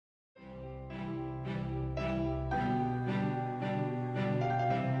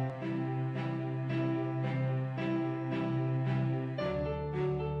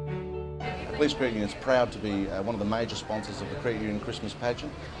Police Credit Union is proud to be one of the major sponsors of the Credit Union Christmas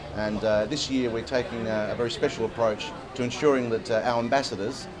pageant, and this year we're taking a very special approach to ensuring that our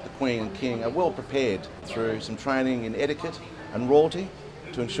ambassadors, the Queen and King, are well prepared through some training in etiquette and royalty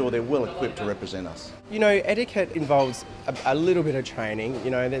to ensure they're well equipped to represent us. You know, etiquette involves a little bit of training.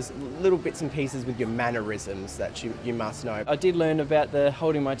 You know, there's little bits and pieces with your mannerisms that you must know. I did learn about the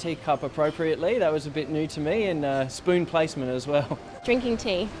holding my teacup appropriately. That was a bit new to me, and spoon placement as well. Drinking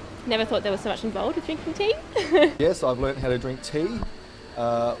tea. Never thought there was so much involved with drinking tea. Yes, I've learnt how to drink tea,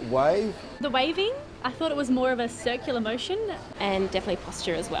 wave. The waving, I thought it was more of a circular motion. And definitely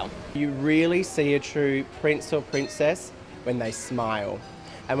posture as well. You really see a true prince or princess when they smile.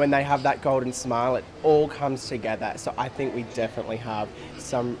 And when they have that golden smile, it all comes together. So I think we definitely have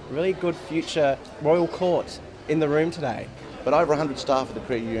some really good future royal court in the room today. But over 100 staff at the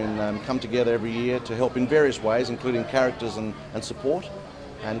Credit Union come together every year to help in various ways, including characters and support.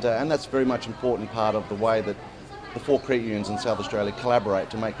 And that's very much an important part of the way that the 4 credit unions in South Australia collaborate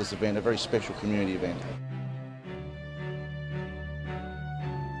to make this event a very special community event.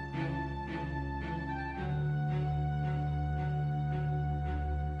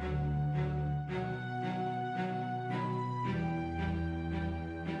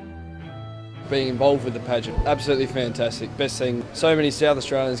 Being involved with the pageant, absolutely fantastic. Best thing, so many South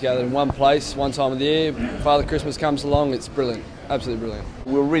Australians gathered in one place, one time of the year. Father Christmas comes along, it's brilliant, absolutely brilliant.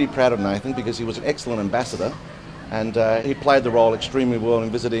 We were really proud of Nathan because he was an excellent ambassador, and he played the role extremely well in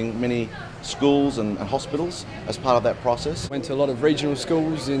visiting many schools and hospitals as part of that process. Went to a lot of regional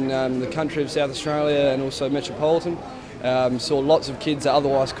schools in the country of South Australia and also metropolitan. Saw lots of kids that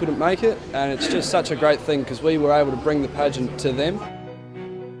otherwise couldn't make it, and it's just such a great thing because we were able to bring the pageant to them.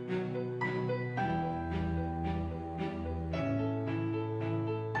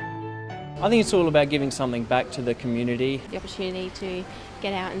 I think it's all about giving something back to the community. The opportunity to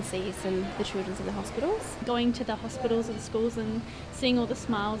get out and see the children in the hospitals. Going to the hospitals and schools and seeing all the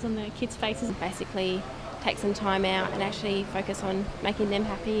smiles on the kids' faces. Basically take some time out and actually focus on making them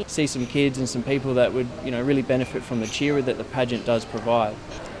happy. See some kids and some people that would, you know, really benefit from the cheer that the pageant does provide.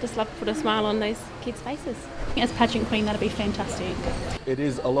 Just love to put a smile on those kids' faces. As pageant queen, that'd be fantastic. It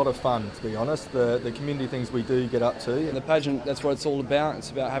is a lot of fun, to be honest, the community things we do get up to. And the pageant, that's what it's all about. It's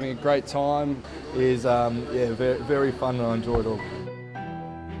about having a great time. It is very, very fun, and I enjoy it all.